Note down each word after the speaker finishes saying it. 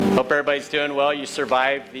Hope everybody's doing well. You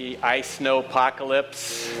survived the ice-snow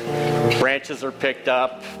apocalypse. Branches are picked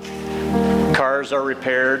up. Cars are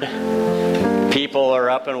repaired. People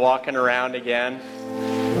are up and walking around again.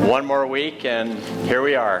 One more week and here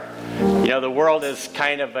we are. You know, the world is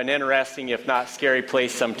kind of an interesting, if not scary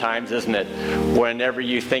place sometimes, isn't it? Whenever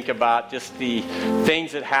you think about just the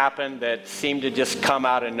things that happen that seem to just come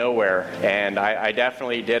out of nowhere. And I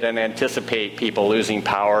definitely didn't anticipate people losing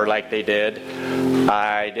power like they did.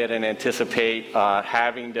 I didn't anticipate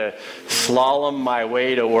having to slalom my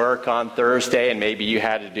way to work on Thursday, and maybe you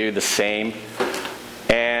had to do the same.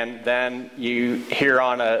 And then you hear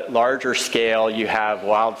on a larger scale, you have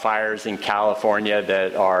wildfires in California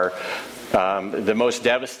that are the most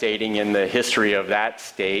devastating in the history of that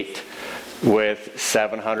state, with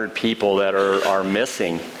 700 people that are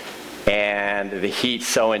missing. And the heat's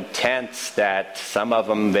so intense that some of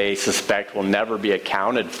them they suspect will never be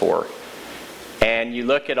accounted for. And you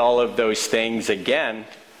look at all of those things again,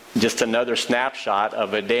 just another snapshot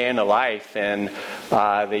of a day in the life in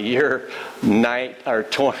the year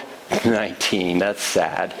 2019. That's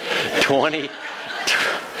sad.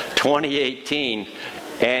 2018,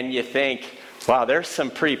 and you think, wow, there's some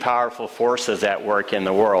pretty powerful forces at work in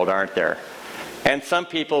the world, aren't there? And some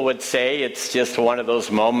people would say it's just one of those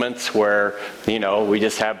moments where, you know, we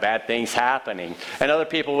just have bad things happening. And other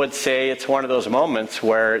people would say it's one of those moments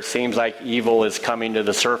where it seems like evil is coming to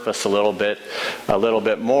the surface a little bit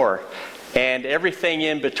more. And everything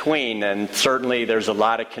in between, and certainly there's a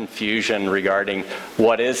lot of confusion regarding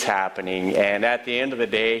what is happening. And at the end of the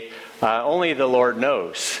day, only the Lord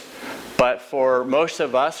knows. But for most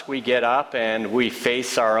of us, we get up and we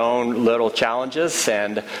face our own little challenges,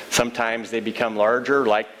 and sometimes they become larger,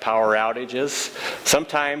 like power outages.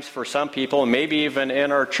 Sometimes for some people, maybe even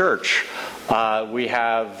in our church, we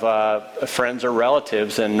have friends or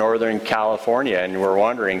relatives in Northern California, and we're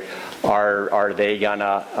wondering, are they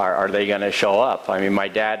gonna show up? I mean, my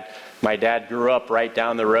dad grew up right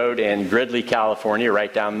down the road in Gridley, California,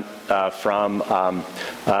 right down from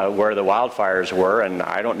where the wildfires were, and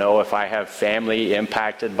I don't know if I have family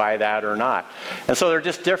impacted by that or not. And so there are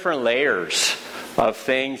just different layers of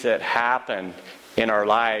things that happen in our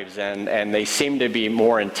lives, and they seem to be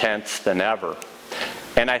more intense than ever.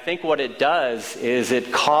 And I think what it does is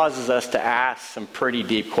it causes us to ask some pretty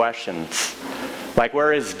deep questions. Like,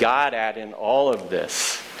 where is God at in all of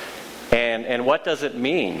this? And what does it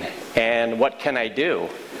mean? And what can I do?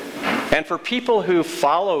 And for people who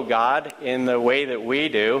follow God in the way that we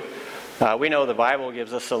do, we know the Bible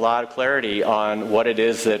gives us a lot of clarity on what it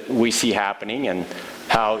is that we see happening and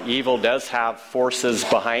how evil does have forces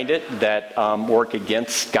behind it that work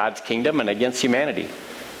against God's kingdom and against humanity.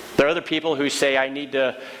 There are other people who say, I need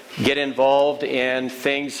to get involved in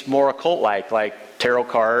things more occult-like tarot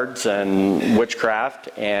cards and witchcraft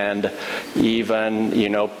and even,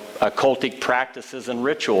 occultic practices and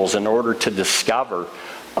rituals in order to discover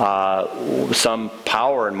some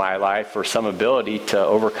power in my life or some ability to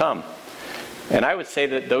overcome. And I would say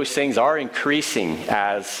that those things are increasing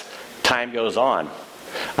as time goes on.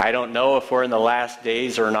 I don't know if we're in the last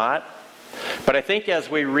days or not, but I think as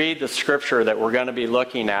we read the scripture that we're going to be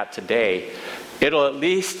looking at today, it'll at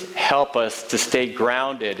least help us to stay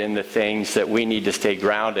grounded in the things that we need to stay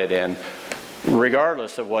grounded in,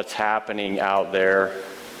 regardless of what's happening out there,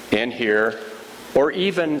 in here, or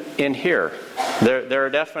even in here. There are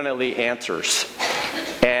definitely answers.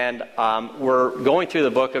 And we're going through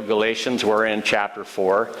the book of Galatians. We're in chapter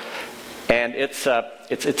 4. And it's a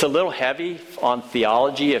little heavy on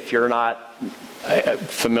theology if you're not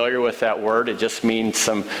familiar with that word. It just means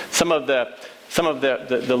some of the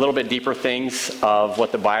little bit deeper things of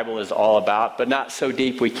what the Bible is all about, but not so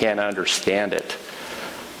deep we can't understand it.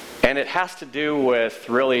 And it has to do with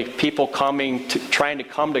really people trying to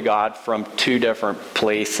come to God from two different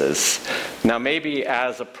places. Now, maybe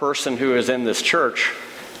as a person who is in this church,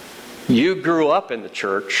 you grew up in the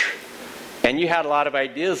church, and you had a lot of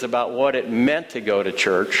ideas about what it meant to go to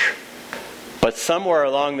church, but somewhere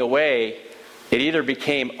along the way, it either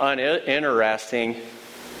became uninteresting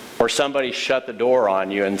or somebody shut the door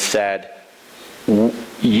on you and said,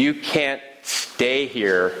 you can't stay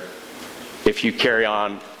here if you carry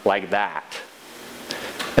on like that.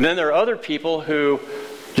 And then there are other people who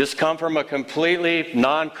just come from a completely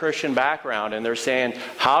non-Christian background, and they're saying,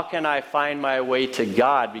 how can I find my way to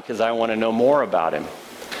God because I want to know more about Him?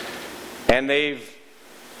 And they've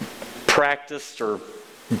practiced or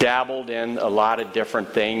dabbled in a lot of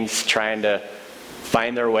different things, trying to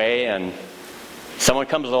find their way, and someone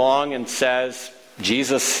comes along and says,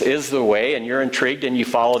 Jesus is the way, and you're intrigued and you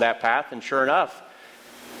follow that path, and sure enough,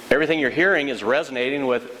 everything you're hearing is resonating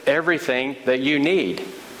with everything that you need.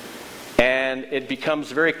 And it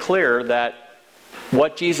becomes very clear that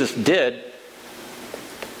what Jesus did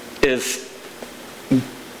is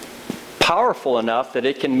powerful enough that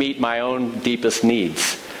it can meet my own deepest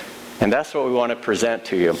needs. And that's what we want to present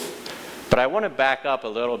to you. But I want to back up a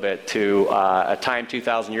little bit to a time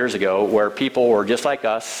 2,000 years ago where people were just like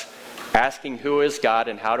us, asking who is God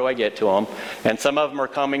and how do I get to him. And some of them are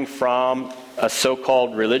coming from a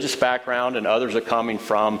so-called religious background, and others are coming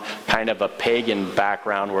from kind of a pagan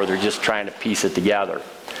background where they're just trying to piece it together.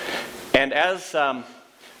 And as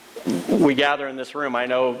we gather in this room, I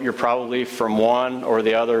know you're probably from one or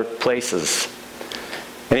the other places.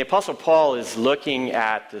 And the Apostle Paul is looking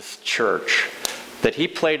at this church that he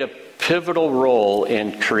played a pivotal role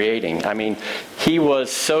in creating. I mean, he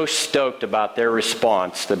was so stoked about their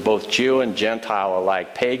response that both Jew and Gentile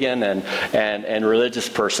alike, pagan and religious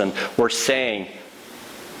person, were saying,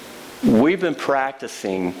 we've been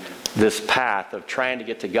practicing this path of trying to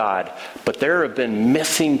get to God, but there have been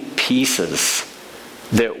missing pieces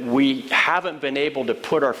that we haven't been able to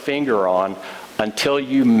put our finger on until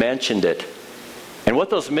you mentioned it. And what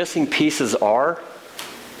those missing pieces aren't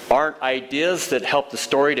ideas that help the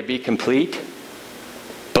story to be complete,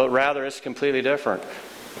 but rather it's completely different.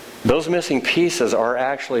 Those missing pieces are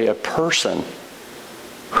actually a person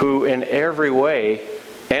who in every way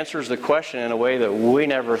answers the question in a way that we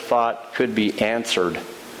never thought could be answered.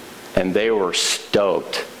 And they were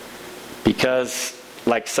stoked. Because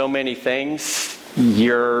like so many things,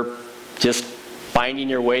 you're just finding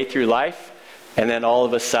your way through life, and then all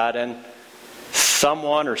of a sudden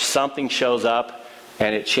someone or something shows up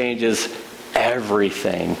and it changes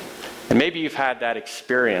everything. And maybe you've had that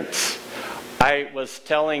experience. I was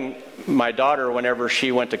telling my daughter whenever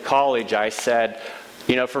she went to college, I said,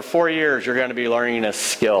 you know, for 4 years you're going to be learning a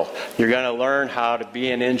skill. You're going to learn how to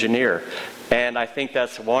be an engineer. And I think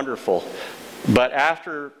that's wonderful. But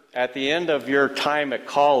at the end of your time at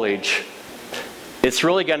college, it's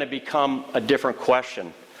really going to become a different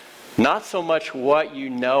question. Not so much what you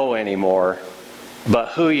know anymore, but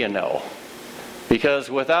who you know. Because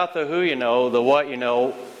without the who you know, the what you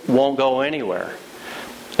know won't go anywhere.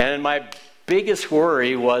 And my biggest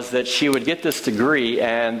worry was that she would get this degree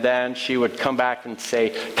and then she would come back and say,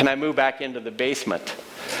 can I move back into the basement?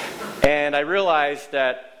 And I realized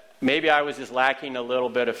that maybe I was just lacking a little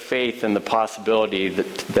bit of faith in the possibility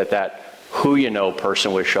that who you know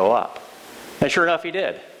person would show up. And sure enough, he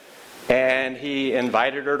did. And he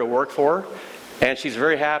invited her to work for her, and she's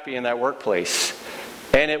very happy in that workplace.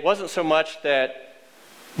 And it wasn't so much that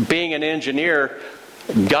being an engineer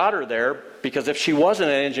got her there, because if she wasn't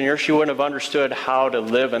an engineer, she wouldn't have understood how to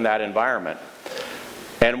live in that environment.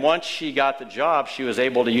 And once she got the job, she was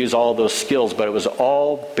able to use all those skills, but it was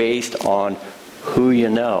all based on who you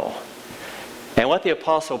know. And what the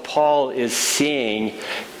Apostle Paul is seeing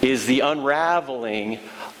is the unraveling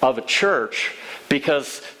of a church,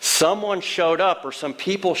 because someone showed up, or some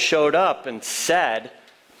people showed up and said,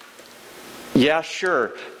 yeah,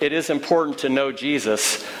 sure, it is important to know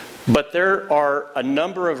Jesus, but there are a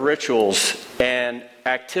number of rituals and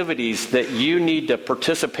activities that you need to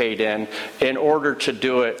participate in order to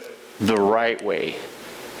do it the right way.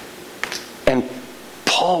 And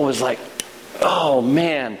Paul was like, oh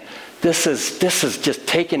man, this is just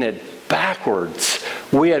taking it backwards.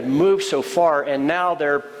 We had moved so far, and now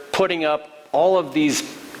they're putting up all of these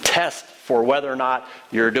tests for whether or not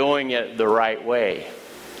you're doing it the right way.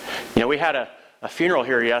 You know, we had a funeral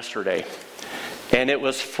here yesterday, and it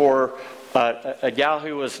was for a gal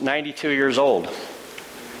who was 92 years old.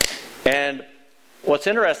 And what's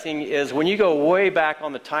interesting is when you go way back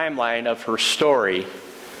on the timeline of her story,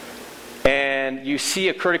 and you see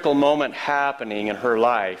a critical moment happening in her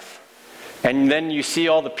life, and then you see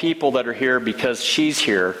all the people that are here because she's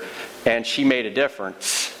here, and she made a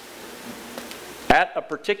difference. At a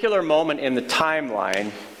particular moment in the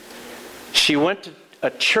timeline, she went to a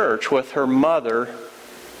church with her mother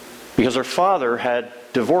because her father had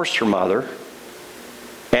divorced her mother.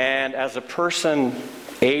 And as a person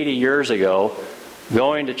 80 years ago,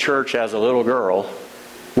 going to church as a little girl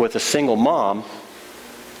with a single mom,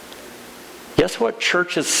 guess what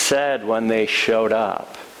churches said when they showed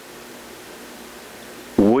up?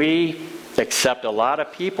 We accept a lot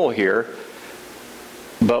of people here,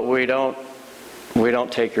 but we don't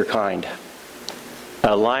take your kind.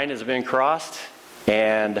 A line has been crossed,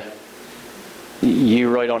 and you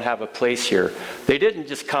really don't have a place here. They didn't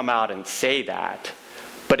just come out and say that,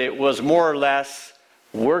 but it was more or less,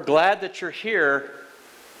 we're glad that you're here.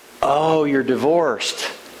 Oh, you're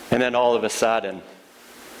divorced. And then all of a sudden,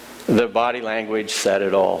 the body language said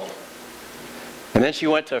it all. And then she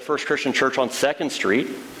went to First Christian Church on 2nd Street.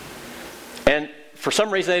 And for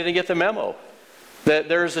some reason, they didn't get the memo that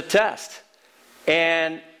there's a test.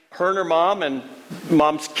 And her and her mom and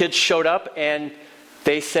mom's kids showed up, and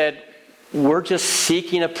they said, we're just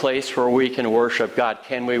seeking a place where we can worship God.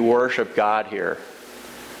 Can we worship God here?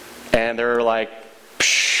 And they're like,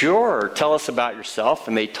 sure, tell us about yourself.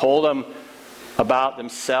 And they told them about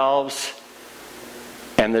themselves,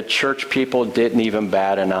 and the church people didn't even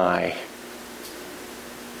bat an eye.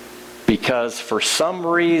 Because for some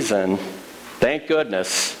reason, thank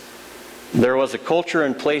goodness, there was a culture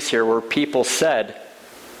in place here where people said,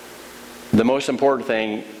 the most important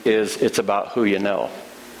thing is it's about who you know.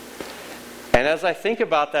 And as I think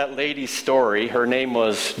about that lady's story, her name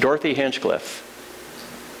was Dorothy Hinchcliffe.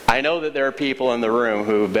 I know that there are people in the room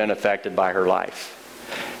who have been affected by her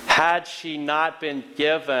life. Had she not been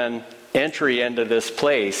given entry into this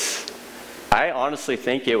place, I honestly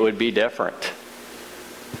think it would be different.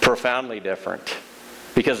 Profoundly different.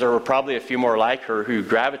 Because there were probably a few more like her who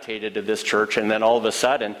gravitated to this church, and then all of a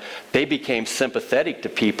sudden they became sympathetic to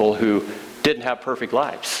people who didn't have perfect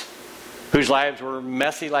lives, whose lives were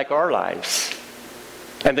messy like our lives.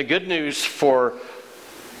 And the good news for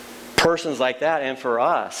persons like that and for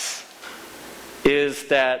us is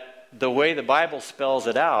that the way the Bible spells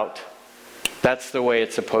it out, that's the way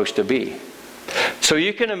it's supposed to be. So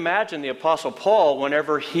you can imagine the Apostle Paul,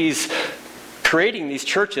 whenever he's creating these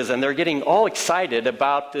churches and they're getting all excited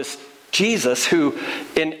about this Jesus who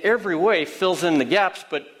in every way fills in the gaps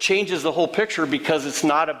but changes the whole picture, because it's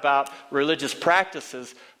not about religious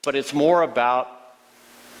practices, but it's more about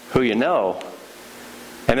who you know.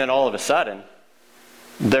 And then all of a sudden,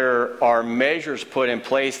 there are measures put in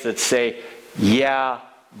place that say, yeah,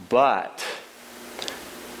 but.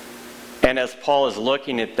 And as Paul is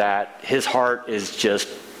looking at that, his heart is just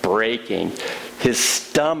breaking. His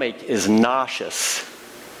stomach is nauseous.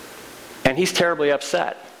 And he's terribly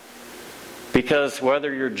upset. Because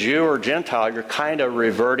whether you're Jew or Gentile, you're kind of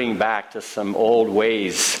reverting back to some old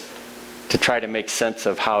ways to try to make sense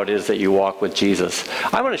of how it is that you walk with Jesus.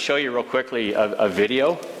 I want to show you real quickly a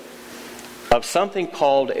video of something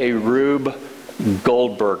called a Rube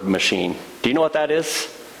Goldberg machine. Do you know what that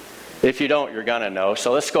is? If you don't, you're going to know.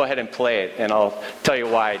 So let's go ahead and play it, and I'll tell you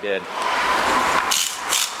why I did.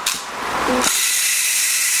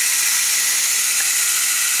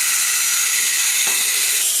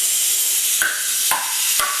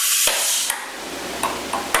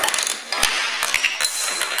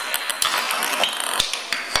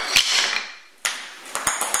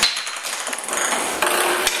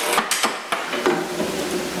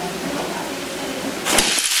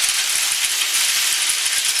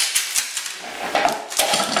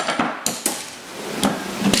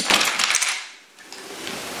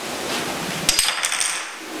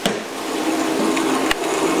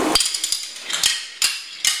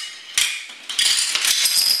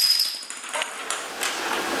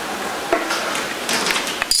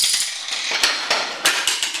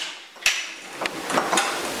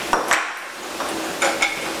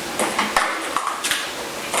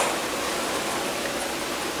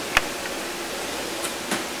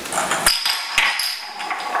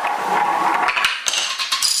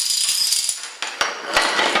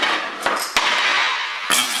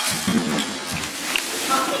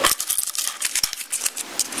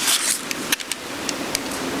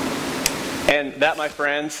 And that, my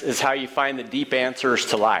friends, is how you find the deep answers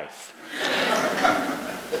to life.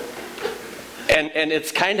 And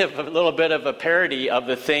it's kind of a little bit of a parody of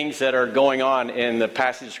the things that are going on in the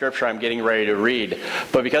passage of Scripture I'm getting ready to read.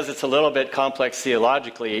 But because it's a little bit complex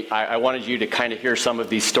theologically, I wanted you to kind of hear some of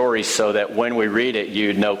these stories so that when we read it,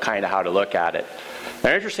 you'd know kind of how to look at it.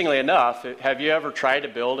 Now, interestingly enough, have you ever tried to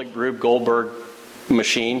build a Rube Goldberg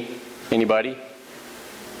machine? Anybody?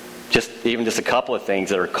 Just a couple of things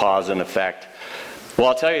that are cause and effect. Well,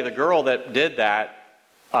 I'll tell you, the girl that did that,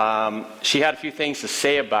 she had a few things to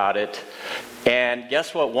say about it. And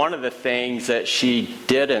guess what? One of the things that she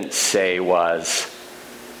didn't say was,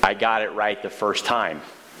 I got it right the first time.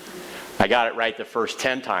 I got it right the first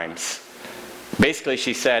 10 times. Basically,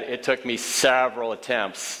 she said, it took me several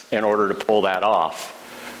attempts in order to pull that off.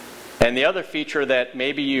 And the other feature that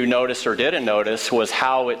maybe you noticed or didn't notice was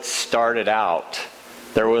how it started out.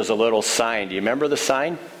 There was a little sign. Do you remember the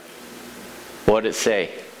sign? What did it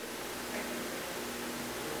say?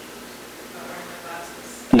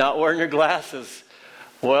 Not wearing your glasses.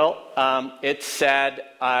 Well, it said,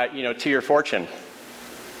 to your fortune.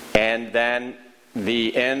 And then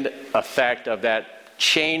the end effect of that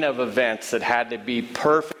chain of events that had to be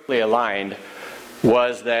perfectly aligned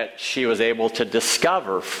was that she was able to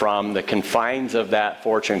discover from the confines of that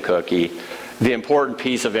fortune cookie the important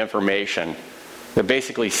piece of information that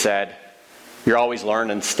basically said, You're always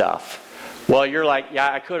learning stuff. Well, you're like,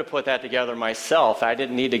 yeah, I could have put that together myself. I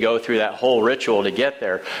didn't need to go through that whole ritual to get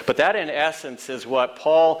there. But that, in essence, is what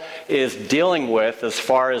Paul is dealing with as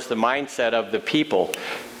far as the mindset of the people.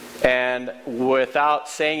 And without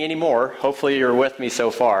saying any more, hopefully you're with me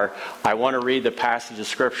so far, I want to read the passage of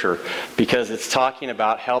Scripture because it's talking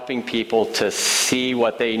about helping people to see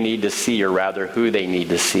what they need to see, or rather, who they need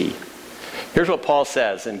to see. Here's what Paul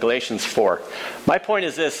says in Galatians 4. My point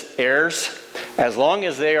is this: heirs, as long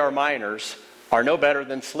as they are minors, are no better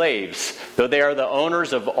than slaves, though they are the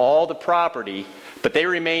owners of all the property, but they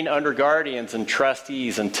remain under guardians and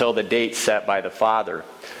trustees until the date set by the father.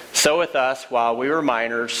 So with us, while we were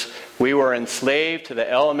minors, we were enslaved to the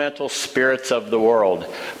elemental spirits of the world.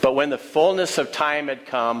 But when the fullness of time had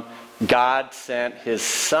come, God sent his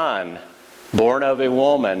Son, born of a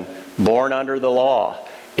woman, born under the law,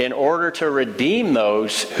 in order to redeem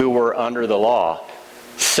those who were under the law,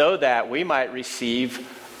 so that we might receive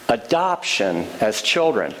adoption as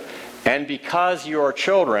children. And because you are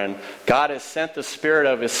children, God has sent the Spirit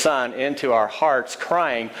of his Son into our hearts,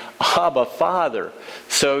 crying, Abba, Father.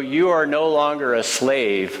 So you are no longer a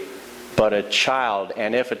slave, but a child.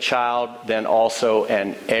 And if a child, then also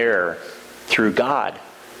an heir through God.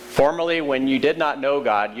 Formerly, when you did not know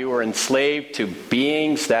God, you were enslaved to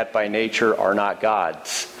beings that by nature are not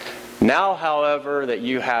God's. Now, however, that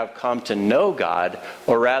you have come to know God,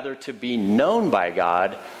 or rather to be known by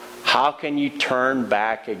God, how can you turn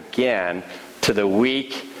back again to the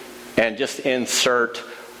weak and just insert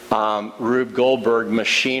Rube Goldberg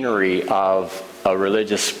machinery of a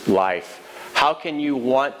religious life? How can you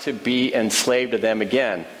want to be enslaved to them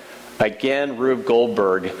again? Again, Rube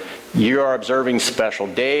Goldberg, you are observing special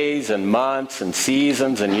days and months and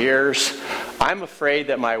seasons and years. I'm afraid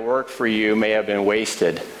that my work for you may have been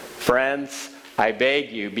wasted. Friends, I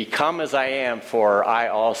beg you, become as I am, for I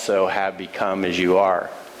also have become as you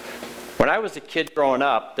are. When I was a kid growing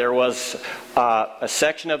up, there was a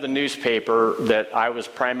section of the newspaper that I was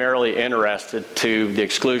primarily interested to the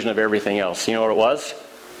exclusion of everything else. You know what it was?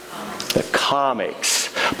 The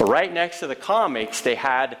comics. But right next to the comics, they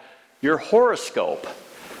had your horoscope.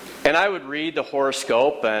 And I would read the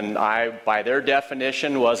horoscope, and I, by their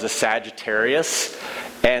definition, was a Sagittarius.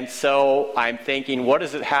 And so I'm thinking, what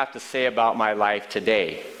does it have to say about my life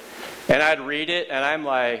today? And I'd read it, and I'm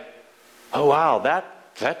like, oh wow,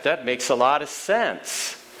 that makes a lot of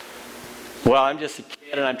sense. Well, I'm just a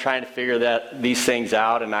kid, and I'm trying to figure these things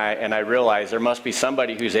out, and I realize there must be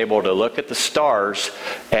somebody who's able to look at the stars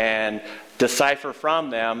and decipher from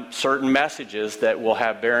them certain messages that will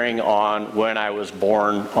have bearing on when I was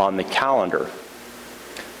born on the calendar.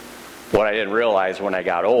 What I didn't realize when I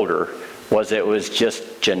got older was it was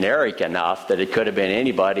just generic enough that it could have been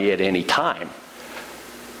anybody at any time.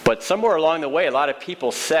 But somewhere along the way, a lot of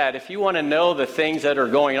people said, if you want to know the things that are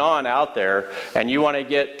going on out there and you want to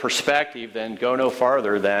get perspective, then go no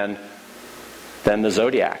farther than the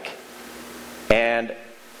zodiac. And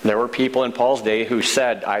there were people in Paul's day who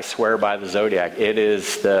said, I swear by the zodiac. It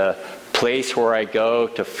is the place where I go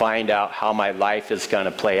to find out how my life is going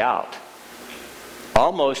to play out.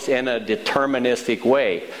 Almost in a deterministic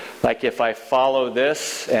way. Like if I follow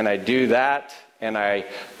this and I do that and I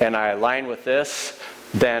align with this,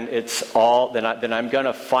 then it's all. Then I'm going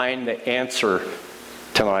to find the answer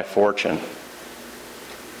to my fortune.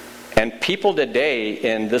 And people today,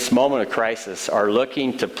 in this moment of crisis, are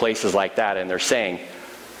looking to places like that, and they're saying,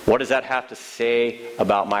 "What does that have to say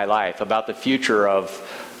about my life, about the future of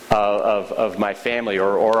my family,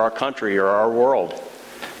 or our country, or our world?"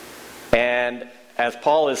 And as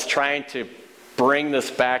Paul is trying to bring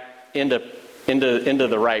this back into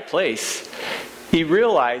the right place, he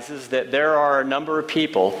realizes that there are a number of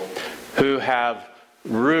people who have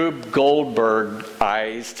Rube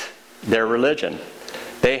Goldbergized their religion.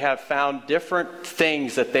 They have found different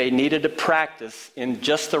things that they needed to practice in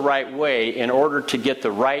just the right way in order to get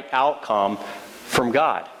the right outcome from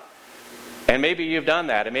God. And maybe you've done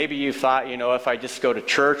that. And maybe you thought, if I just go to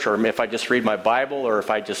church, or if I just read my Bible, or if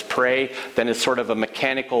I just pray, then it's sort of a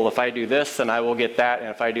mechanical, if I do this, then I will get that, and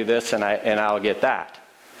if I do this, and I'll get that.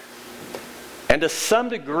 And to some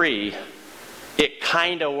degree, it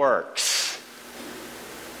kind of works.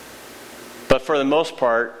 But for the most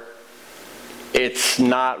part, it's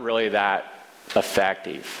not really that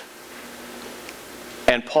effective.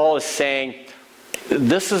 And Paul is saying,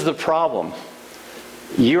 this is the problem.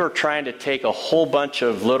 You are trying to take a whole bunch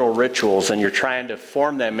of little rituals and you're trying to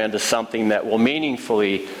form them into something that will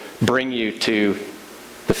meaningfully bring you to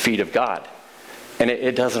the feet of God. And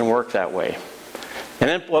it doesn't work that way. And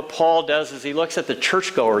then what Paul does is he looks at the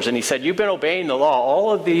churchgoers and he said, you've been obeying the law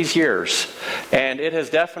all of these years, and it has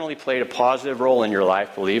definitely played a positive role in your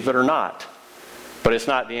life, believe it or not. But it's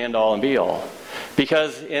not the end all and be all.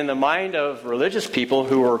 Because in the mind of religious people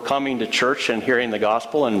who were coming to church and hearing the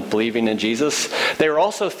gospel and believing in Jesus, they were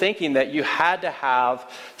also thinking that you had to have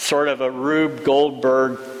sort of a Rube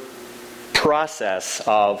Goldberg process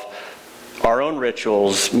of our own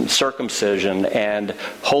rituals, circumcision, and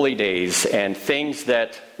holy days, and things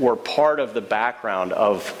that were part of the background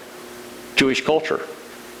of Jewish culture.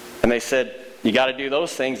 And they said, you got to do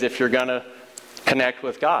those things if you're going to connect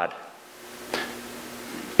with God.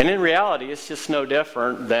 And in reality, it's just no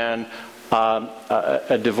different than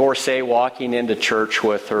a divorcee walking into church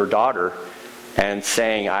with her daughter and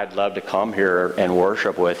saying, I'd love to come here and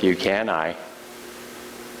worship with you, can I?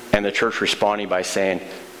 And the church responding by saying,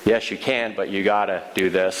 yes, you can, but you got to do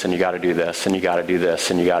this, and you got to do this, and you got to do this,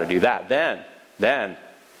 and you got to do that. Then,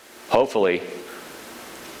 hopefully,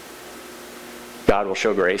 God will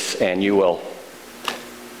show grace, and you'll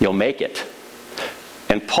make it.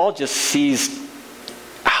 And Paul just sees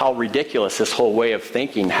how ridiculous this whole way of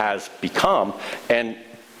thinking has become, and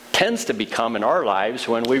tends to become in our lives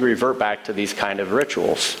when we revert back to these kind of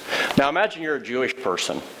rituals. Now imagine you're a Jewish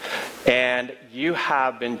person, and you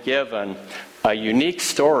have been given a unique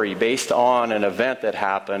story based on an event that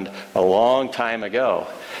happened a long time ago.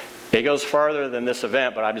 It goes farther than this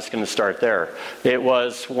event, but I'm just going to start there. It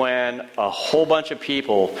was when a whole bunch of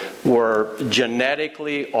people were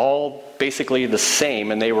genetically all basically the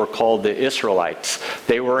same, and they were called the Israelites.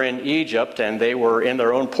 They were in Egypt, and they were in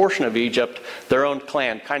their own portion of Egypt, their own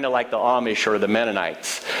clan, kind of like the Amish or the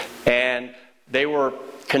Mennonites. And they were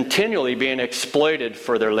continually being exploited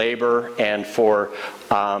for their labor and for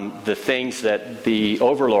the things that the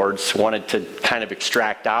overlords wanted to kind of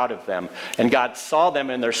extract out of them. And God saw them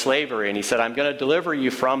in their slavery, and he said, I'm going to deliver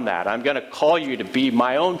you from that. I'm going to call you to be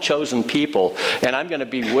my own chosen people, and I'm going to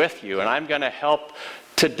be with you, and I'm going to help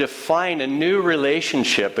to define a new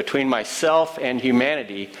relationship between myself and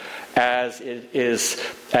humanity as it is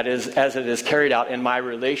carried out in my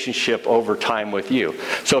relationship over time with you.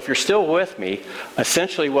 So if you're still with me,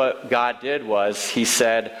 essentially what God did was he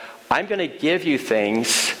said, I'm going to give you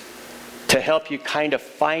things to help you kind of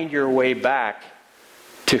find your way back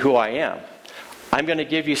to who I am. I'm going to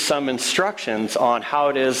give you some instructions on how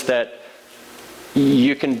it is that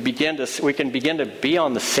we can begin to be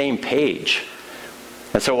on the same page.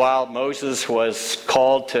 And so while Moses was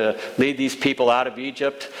called to lead these people out of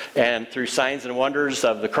Egypt, and through signs and wonders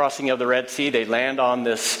of the crossing of the Red Sea, they land on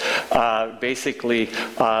this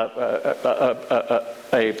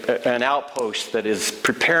an outpost that is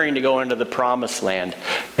preparing to go into the promised land.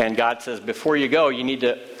 And God says, before you go, you need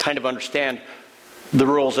to kind of understand the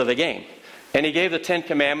rules of the game. And he gave the 10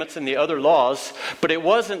 Commandments and the other laws, but it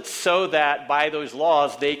wasn't so that by those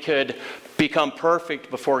laws they could become perfect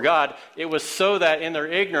before God. It was so that in their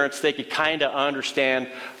ignorance they could kind of understand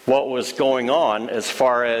what was going on as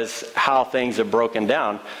far as how things have broken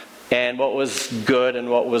down and what was good and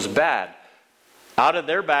what was bad. Out of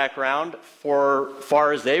their background, for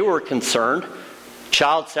far as they were concerned,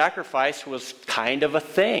 child sacrifice was kind of a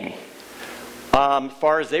thing. As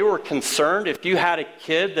far as they were concerned, if you had a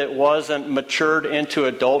kid that wasn't matured into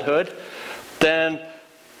adulthood, then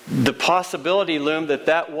the possibility loomed that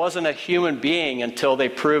that wasn't a human being until they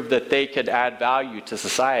proved that they could add value to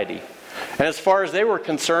society. And as far as they were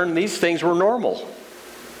concerned, these things were normal.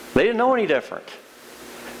 They didn't know any different.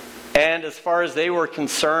 And as far as they were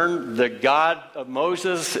concerned, the God of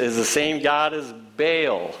Moses is the same God as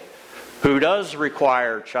Baal, who does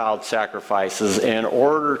require child sacrifices in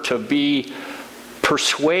order to be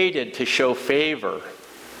persuaded to show favor,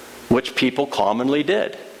 which people commonly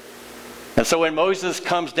did. And so when Moses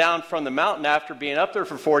comes down from the mountain after being up there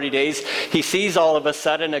for 40 days, he sees all of a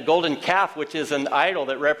sudden a golden calf, which is an idol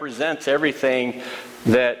that represents everything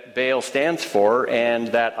that Baal stands for, and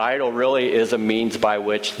that idol really is a means by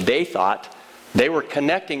which they thought they were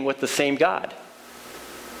connecting with the same God.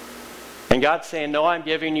 And God's saying, no, I'm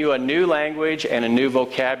giving you a new language and a new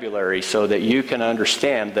vocabulary so that you can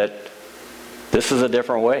understand that this is a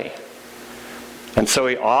different way. And so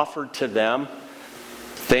he offered to them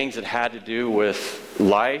things that had to do with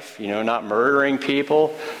life, not murdering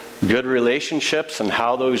people, good relationships and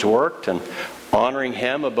how those worked, and honoring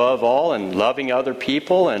him above all, and loving other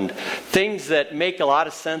people, and things that make a lot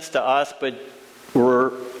of sense to us but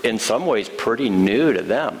were in some ways pretty new to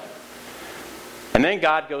them. And then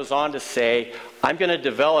God goes on to say, I'm going to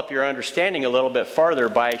develop your understanding a little bit farther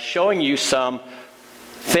by showing you some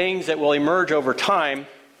things that will emerge over time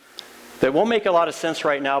that won't make a lot of sense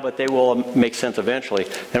right now, but they will make sense eventually.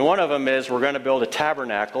 And one of them is we're going to build a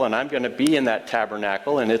tabernacle, and I'm going to be in that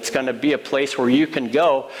tabernacle, and it's going to be a place where you can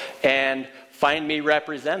go and find me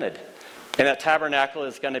represented. And that tabernacle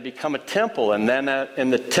is going to become a temple, and then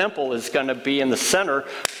in the temple is going to be in the center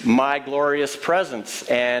my glorious presence.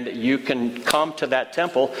 And you can come to that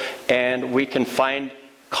temple, and we can find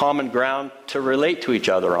common ground to relate to each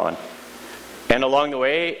other on. And along the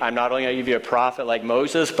way, I'm not only going to give you a prophet like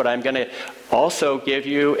Moses, but I'm going to also give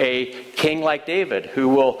you a king like David who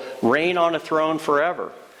will reign on a throne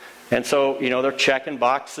forever. And so, they're checking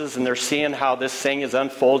boxes and they're seeing how this thing is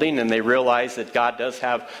unfolding, and they realize that God does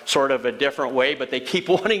have sort of a different way, but they keep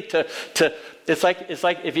wanting to it's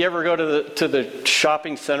like if you ever go to the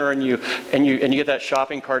shopping center and you get that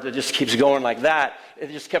shopping cart that just keeps going like that,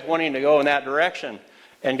 it just kept wanting to go in that direction.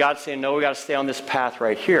 And God's saying, no, we got to stay on this path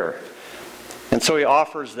right here. And so he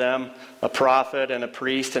offers them a prophet and a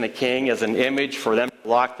priest and a king as an image for them to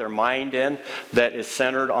lock their mind in that is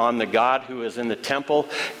centered on the God who is in the temple.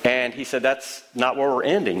 And he said, that's not where we're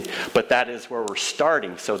ending, but that is where we're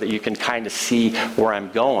starting, so that you can kind of see where I'm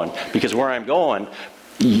going. Because where I'm going,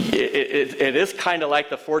 it is kind of like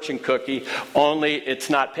the fortune cookie, only it's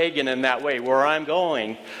not pagan in that way. Where I'm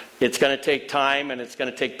going, it's going to take time, and it's going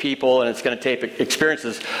to take people, and it's going to take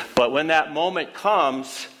experiences. But when that moment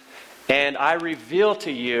comes, and I reveal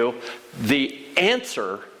to you the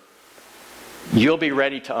answer, you'll be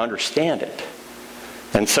ready to understand it.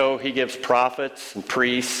 And so he gives prophets and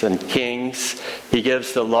priests and kings. He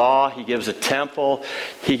gives the law. He gives a temple.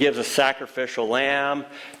 He gives a sacrificial lamb.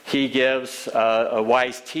 He gives a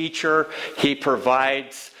wise teacher. He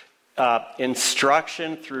provides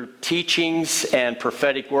instruction through teachings and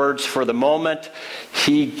prophetic words for the moment.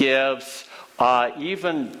 He gives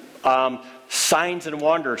even signs and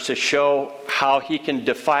wonders to show how he can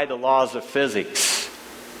defy the laws of physics.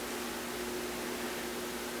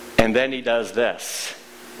 And then he does this.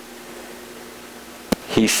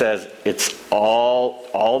 He says it's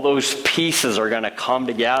all those pieces are going to come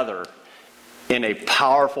together in a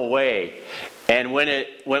powerful way. And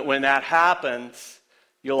when that happens,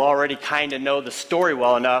 you'll already kind of know the story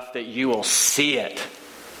well enough that you will see it.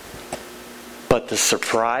 But the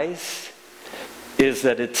surprise is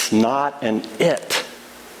that it's not an it.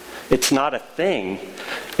 It's not a thing.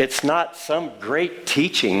 It's not some great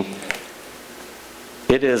teaching.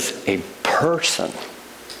 It is a person.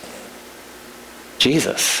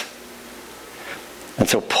 Jesus. And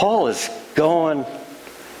so Paul is going,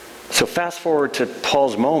 so fast forward to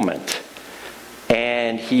Paul's moment,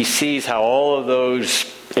 and he sees how all of those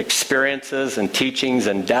experiences and teachings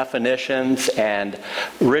and definitions and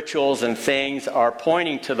rituals and things are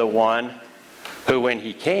pointing to the one who, when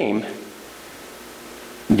he came,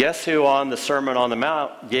 guess who on the Sermon on the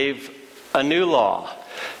Mount gave a new law?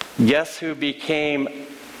 Guess who became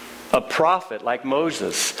a prophet like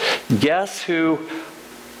Moses? Guess who,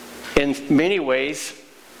 in many ways,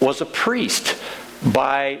 was a priest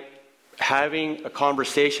by having a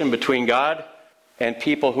conversation between God and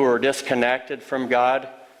people who are disconnected from God,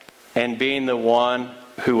 and being the one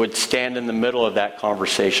who would stand in the middle of that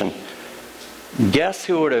conversation? Guess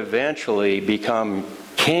who would eventually become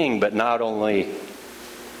king, but not only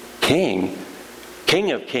king,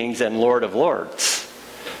 King of Kings and Lord of Lords?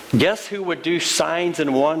 Guess who would do signs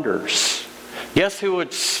and wonders? Guess who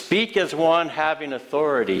would speak as one having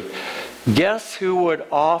authority? Guess who would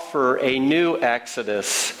offer a new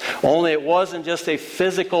exodus? Only it wasn't just a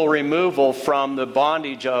physical removal from the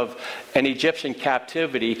bondage of an Egyptian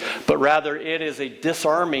captivity, but rather it is a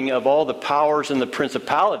disarming of all the powers and the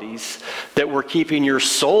principalities that were keeping your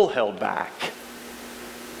soul held back.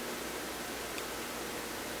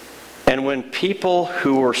 And when people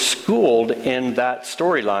who were schooled in that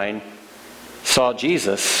storyline saw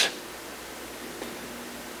Jesus,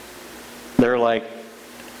 they're like,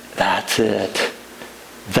 that's it.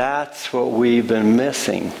 That's what we've been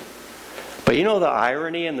missing. But you know the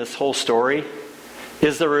irony in this whole story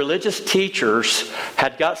is the religious teachers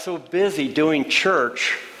had got so busy doing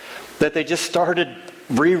church that they just started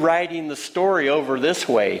rewriting the story over this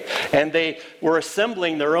way. And they were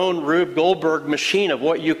assembling their own Rube Goldberg machine of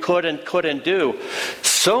what you could and couldn't do.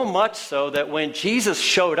 So much so that when Jesus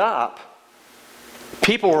showed up,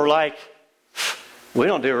 people were like, we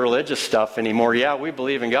don't do religious stuff anymore. Yeah, we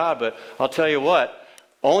believe in God, but I'll tell you what,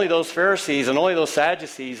 only those Pharisees and only those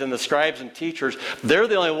Sadducees and the scribes and teachers, they're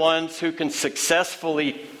the only ones who can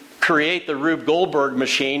successfully create the Rube Goldberg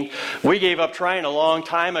machine. We gave up trying a long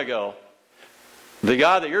time ago. The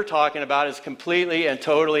God that you're talking about is completely and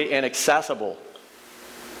totally inaccessible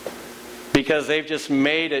because they've just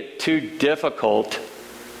made it too difficult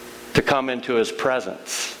to come into his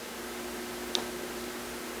presence.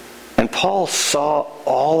 And Paul saw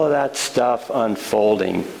all of that stuff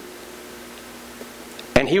unfolding.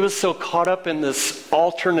 And he was so caught up in this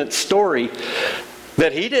alternate story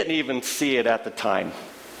that he didn't even see it at the time.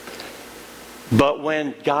 But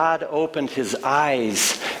when God opened his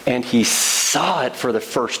eyes and he saw it for the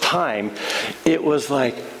first time, it was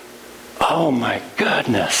like, oh my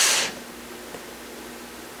goodness.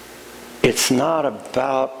 It's not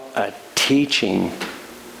about a teaching.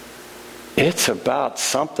 It's about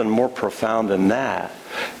something more profound than that.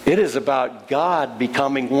 It is about God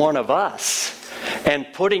becoming one of us and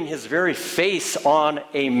putting his very face on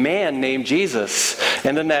a man named Jesus.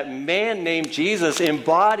 And then that man named Jesus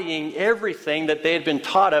embodying everything that they had been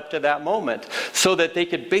taught up to that moment so that they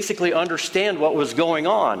could basically understand what was going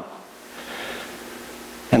on.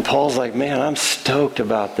 And Paul's like, man, I'm stoked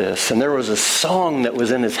about this. And there was a song that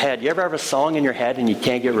was in his head. You ever have a song in your head and you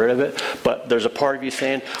can't get rid of it? But there's a part of you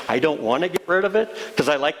saying, I don't want to get rid of it because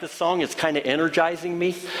I like this song. It's kind of energizing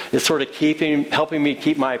me. It's sort of helping me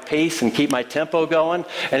keep my pace and keep my tempo going.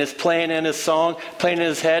 And it's playing in his song, playing in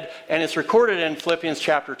his head. And it's recorded in Philippians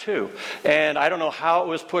chapter 2. And I don't know how it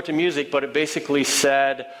was put to music, but it basically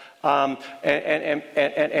said,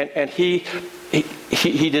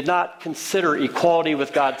 he did not consider equality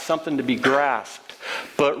with God something to be grasped,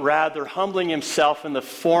 but rather humbling himself in the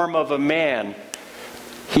form of a man,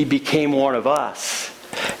 he became one of us.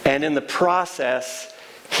 And in the process,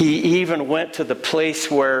 he even went to the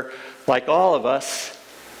place where, like all of us,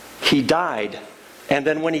 he died. And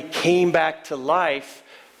then when he came back to life,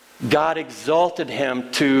 God exalted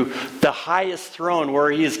him to the highest throne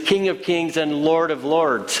where he is King of Kings and Lord of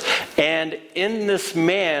Lords. And in this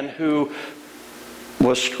man who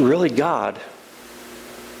was really God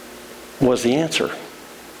was the answer.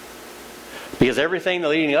 Because everything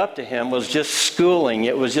leading up to him was just schooling.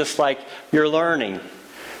 It was just like you're learning.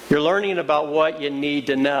 You're learning about what you need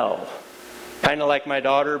to know. Kind of like my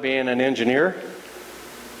daughter being an engineer.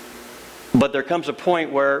 But there comes a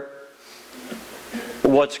point where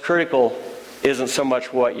what's critical isn't so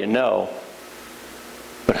much what you know,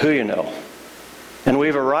 but who you know. And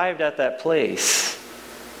we've arrived at that place.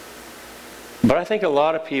 But I think a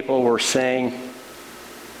lot of people were saying,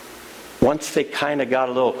 once they kind of got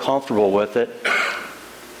a little comfortable with it,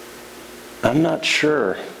 I'm not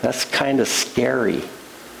sure. That's kind of scary.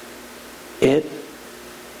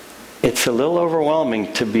 It's a little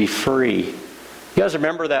overwhelming to be free. You guys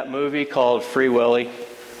remember that movie called Free Willy?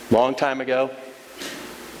 Long time ago?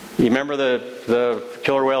 You remember the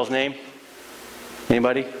killer whale's name?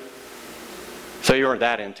 Anybody? So you weren't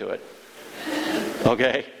that into it.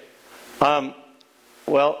 Okay.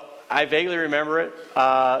 Well, I vaguely remember it,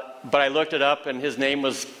 but I looked it up and his name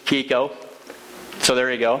was Kiko. So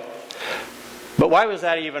there you go. But why was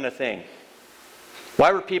that even a thing?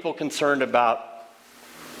 Why were people concerned about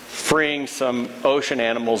freeing some ocean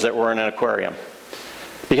animals that were in an aquarium?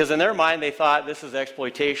 Because in their mind, they thought this is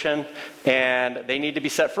exploitation and they need to be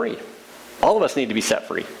set free. All of us need to be set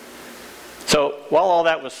free. So while all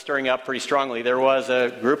that was stirring up pretty strongly, there was a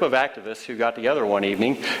group of activists who got together one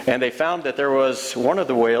evening and they found that there was one of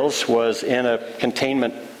the whales was in a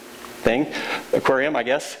containment thing, aquarium, I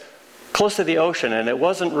guess, close to the ocean. And it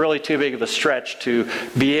wasn't really too big of a stretch to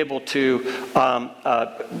be able to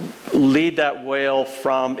lead that whale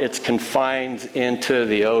from its confines into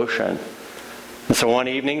the ocean. And so one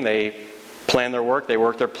evening they planned their work, they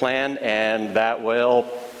worked their plan, and that whale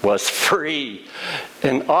was free.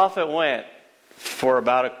 And off it went for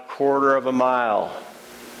about a quarter of a mile.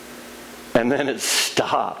 And then it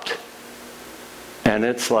stopped. And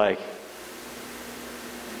it's like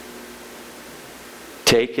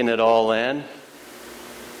taking it all in.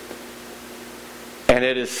 And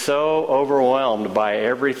it is so overwhelmed by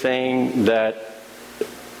everything that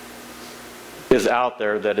is out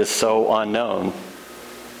there that is so unknown.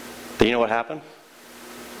 Do you know what happened?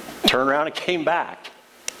 Turned around and came back.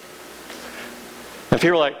 And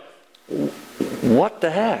people are like, what the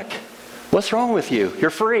heck? What's wrong with you? You're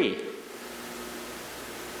free.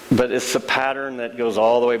 But it's a pattern that goes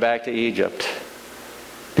all the way back to Egypt.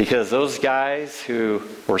 Because those guys who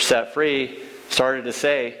were set free started to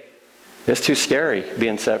say, it's too scary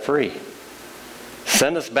being set free.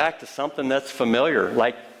 Send us back to something that's familiar,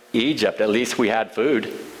 like Egypt. At least we had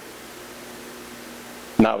food.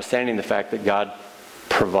 Notwithstanding the fact that God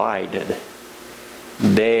provided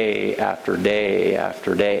day after day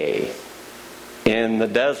after day in the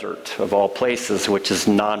desert of all places, which is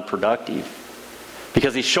non-productive.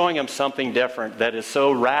 Because he's showing them something different that is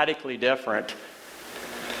so radically different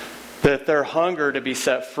that their hunger to be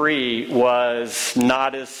set free was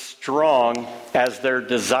not as strong as their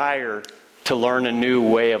desire to learn a new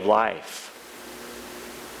way of life.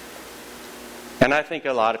 And I think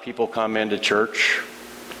a lot of people come into church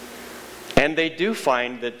and they do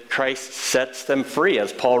find that Christ sets them free.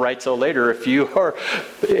 As Paul writes so later, if you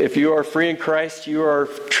are free in Christ, you are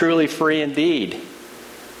truly free indeed.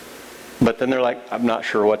 But then they're like, I'm not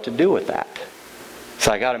sure what to do with that.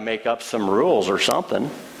 So I got to make up some rules or something.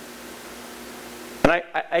 And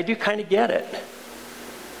I do kind of get it.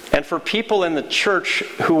 And for people in the church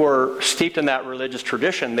who were steeped in that religious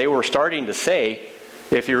tradition, they were starting to say,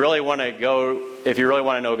 if you really want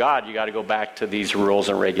to know God, you got to go back to these rules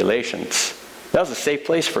and regulations. That was a safe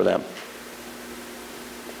place for them.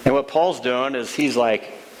 And what Paul's doing is he's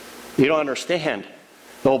like, you don't understand.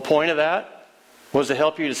 The whole point of that was to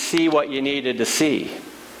help you to see what you needed to see.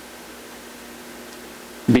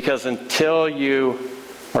 Because until you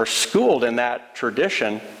are schooled in that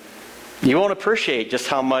tradition, you won't appreciate just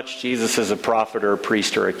how much Jesus is a prophet or a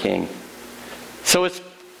priest or a king. So it's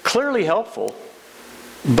clearly helpful,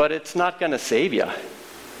 but it's not going to save you.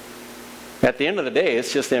 At the end of the day,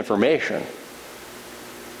 it's just information.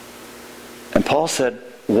 And Paul said,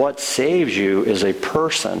 what saves you is a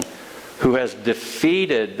person who has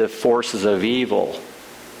defeated the forces of evil.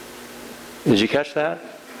 Did you catch that?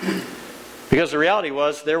 Because the reality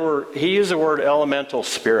was, he used the word elemental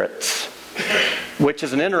spirits, which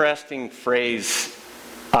is an interesting phrase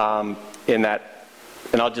in that,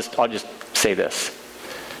 and I'll just say this.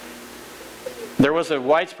 There was a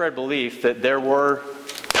widespread belief that there were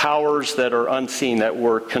powers that are unseen that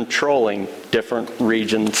were controlling different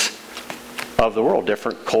regions of the world,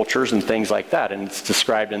 different cultures and things like that. And it's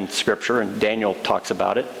described in Scripture, and Daniel talks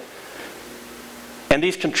about it. And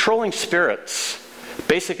these controlling spirits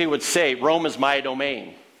basically would say, Rome is my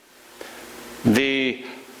domain. The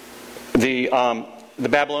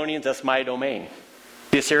Babylonians, that's my domain.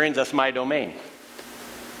 The Assyrians, that's my domain.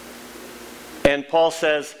 And Paul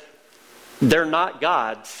says, they're not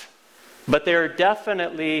gods, but they're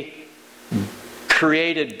definitely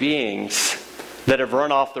created beings that have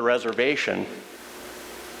run off the reservation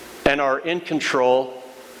and are in control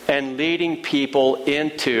and leading people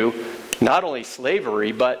into not only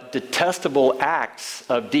slavery, but detestable acts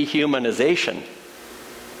of dehumanization.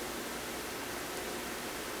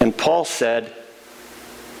 And Paul said,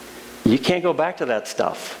 you can't go back to that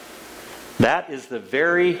stuff. That is the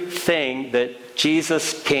very thing that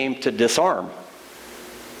Jesus came to disarm.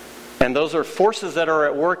 And those are forces that are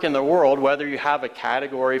at work in the world, whether you have a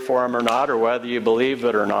category for them or not, or whether you believe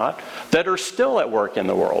it or not, that are still at work in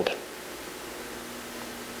the world.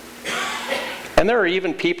 And there are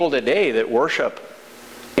even people today that worship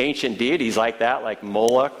ancient deities like that, like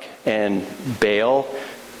Moloch and Baal.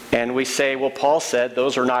 And we say, well, Paul said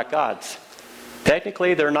those are not gods.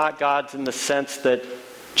 Technically, they're not gods in the sense that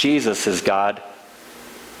Jesus is God,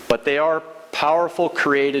 but they are powerful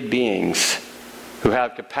created beings who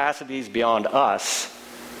have capacities beyond us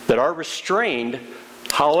that are restrained.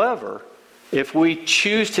 However, if we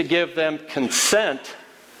choose to give them consent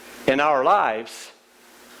in our lives,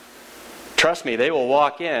 trust me, they will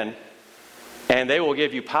walk in and they will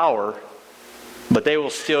give you power, but they will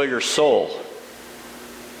steal your soul.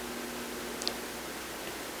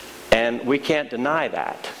 And we can't deny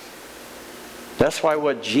that. That's why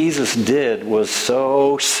what Jesus did was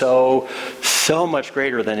so much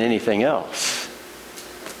greater than anything else.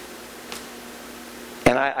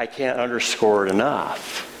 And I can't underscore it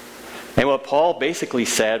enough. And what Paul basically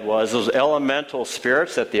said was those elemental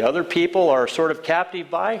spirits that the other people are sort of captive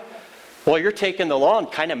by, well, you're taking the law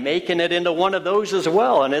and kind of making it into one of those as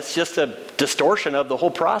well. And it's just a distortion of the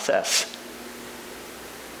whole process.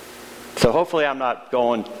 So hopefully I'm not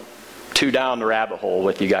going too down the rabbit hole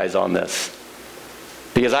with you guys on this.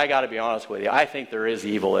 Because I got to be honest with you, I think there is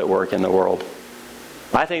evil at work in the world.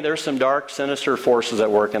 I think there's some dark, sinister forces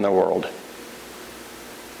at work in the world.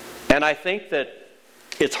 And I think that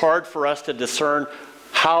it's hard for us to discern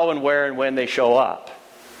how and where and when they show up.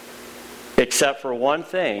 Except for one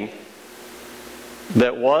thing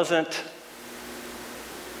that wasn't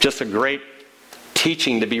just a great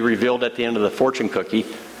teaching to be revealed at the end of the fortune cookie,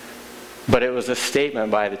 but it was a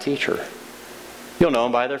statement by the teacher. You'll know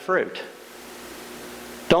them by their fruit.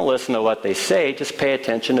 Don't listen to what they say, just pay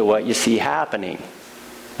attention to what you see happening.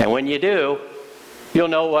 And when you do, you'll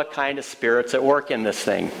know what kind of spirit's at work in this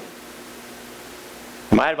thing.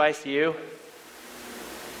 My advice to you,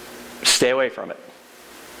 stay away from it.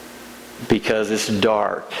 Because it's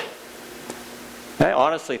dark. I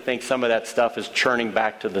honestly think some of that stuff is churning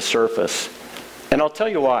back to the surface. And I'll tell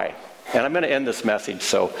you why. And I'm going to end this message,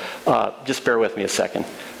 so just bear with me a second.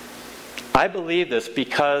 I believe this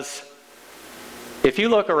because if you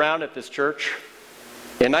look around at this church,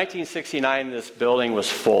 in 1969 this building was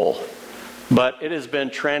full. But it has been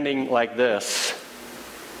trending like this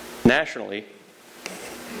nationally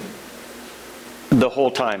the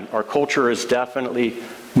whole time. Our culture is definitely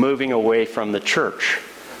moving away from the church.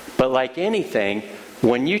 But like anything,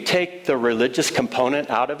 when you take the religious component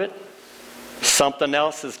out of it, something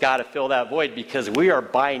else has got to fill that void, because we are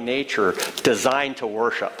by nature designed to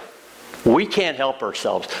worship. We can't help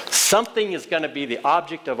ourselves. Something is going to be the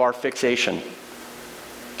object of our fixation.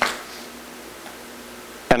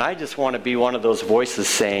 And I just want to be one of those voices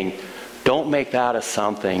saying, don't make that a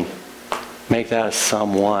something. Make that a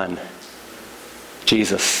someone.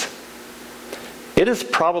 Jesus. It is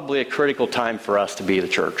probably a critical time for us to be the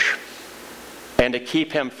church and to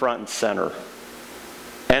keep him front and center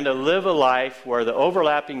and to live a life where the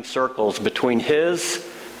overlapping circles between his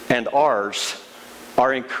and ours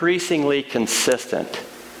are increasingly consistent.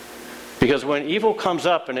 Because when evil comes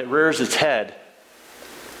up and it rears its head,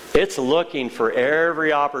 it's looking for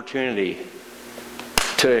every opportunity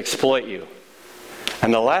to exploit you.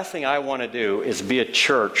 And the last thing I want to do is be a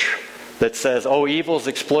church that says, oh, evil's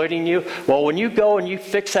exploiting you. Well, when you go and you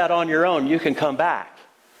fix that on your own, you can come back.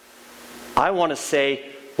 I want to say,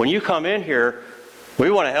 when you come in here,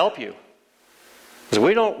 we want to help you. Because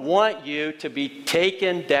we don't want you to be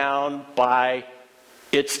taken down by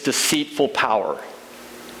its deceitful power.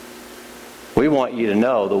 We want you to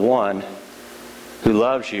know the one who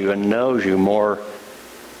loves you and knows you more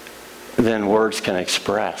than words can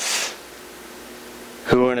express.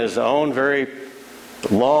 Who in his own very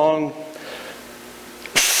long,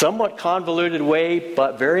 somewhat convoluted way,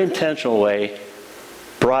 but very intentional way,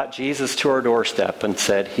 brought Jesus to our doorstep and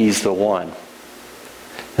said, he's the one.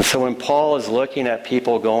 And so when Paul is looking at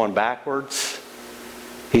people going backwards,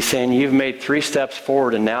 he's saying, you've made 3 steps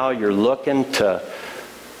forward and now you're looking to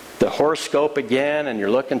the horoscope again, and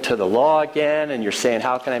you're looking to the law again, and you're saying,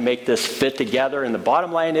 how can I make this fit together? And the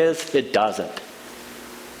bottom line is, it doesn't.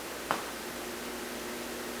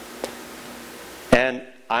 And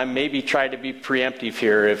I maybe try to be preemptive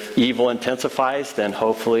here. If evil intensifies, then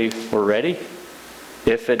hopefully we're ready.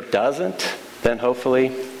 If it doesn't, then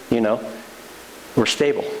hopefully, we're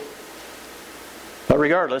stable. But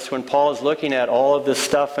regardless, when Paul is looking at all of this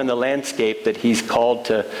stuff in the landscape that he's called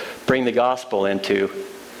to bring the gospel into,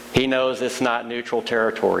 he knows it's not neutral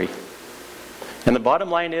territory. And the bottom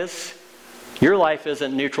line is, your life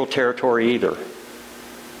isn't neutral territory either.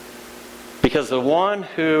 Because the one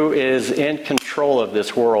who is in control of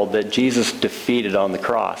this world that Jesus defeated on the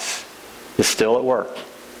cross is still at work.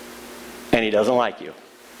 And he doesn't like you.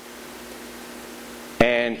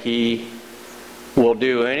 And he will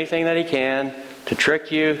do anything that he can to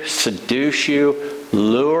trick you, seduce you,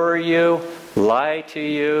 lure you, lie to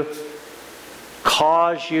you,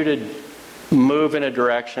 cause you to move in a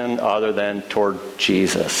direction other than toward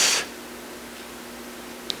Jesus.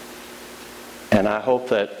 And I hope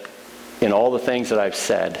that in all the things that I've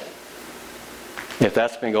said, if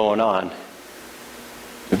that's been going on,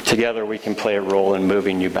 together we can play a role in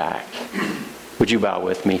moving you back. Would you bow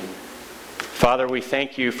with me? Father, we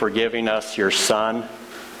thank you for giving us your Son,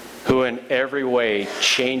 who in every way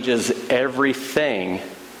changes everything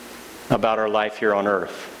about our life here on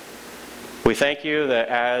earth. We thank you that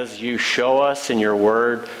as you show us in your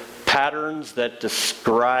word patterns that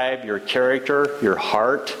describe your character, your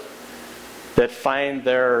heart, that find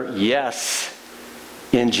their yes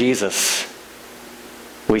in Jesus.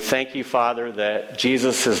 We thank you, Father, that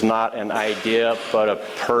Jesus is not an idea, but a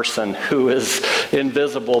person who is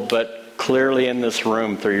invisible, but clearly in this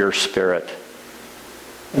room through your Spirit.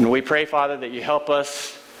 And we pray, Father, that you help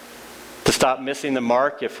us to stop missing the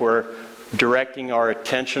mark if we're directing our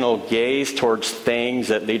attentional gaze towards things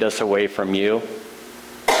that lead us away from you.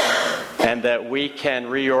 And that we can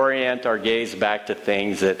reorient our gaze back to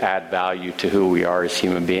things that add value to who we are as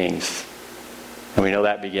human beings. And we know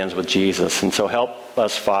that begins with Jesus. And so help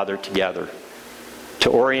us, Father, together to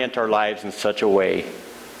orient our lives in such a way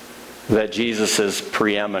that Jesus is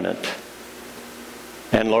preeminent.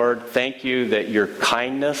 And Lord, thank you that your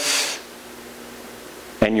kindness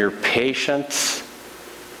and your patience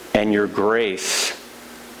and your grace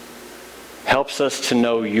helps us to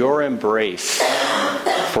know your embrace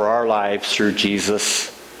for our lives through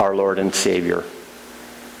Jesus, our Lord and Savior.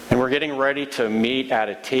 And we're getting ready to meet at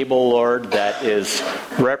a table, Lord, that is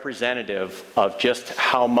representative of just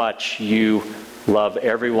how much you love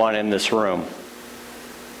everyone in this room.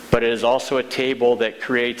 But it is also a table that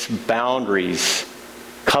creates boundaries,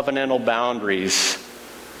 covenantal boundaries,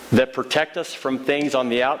 that protect us from things on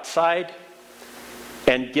the outside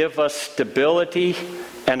and give us stability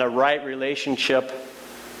and a right relationship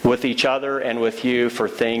with each other and with you for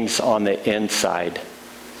things on the inside.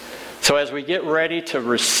 So as we get ready to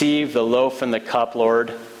receive the loaf and the cup,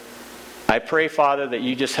 Lord, I pray, Father, that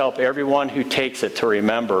you just help everyone who takes it to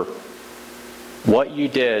remember what you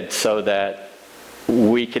did so that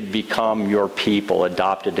we could become your people,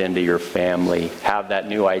 adopted into your family, have that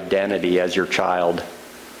new identity as your child,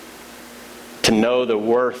 to know the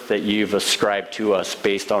worth that you've ascribed to us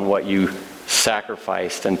based on what you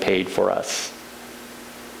sacrificed and paid for us,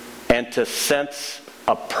 and to sense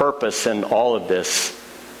a purpose in all of this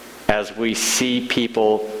as we see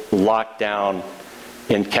people locked down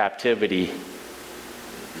in captivity,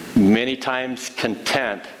 many times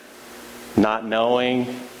content, not knowing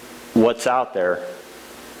what's out there.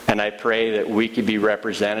 And I pray that we could be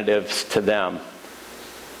representatives to them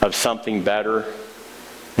of something better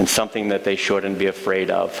and something that they shouldn't be afraid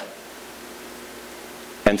of.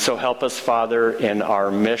 And so help us, Father, in our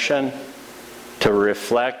mission to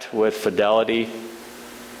reflect with fidelity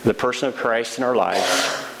the person of Christ in our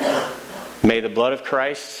lives. May the blood of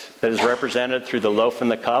Christ that is represented through the loaf and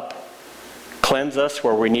the cup cleanse us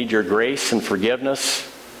where we need your grace and forgiveness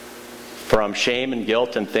from shame and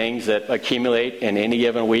guilt and things that accumulate in any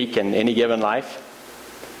given week and any given life.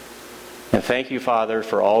 And thank you, Father,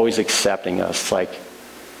 for always accepting us like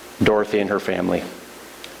Dorothy and her family.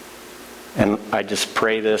 And I just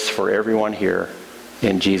pray this for everyone here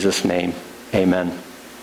in Jesus' name. Amen.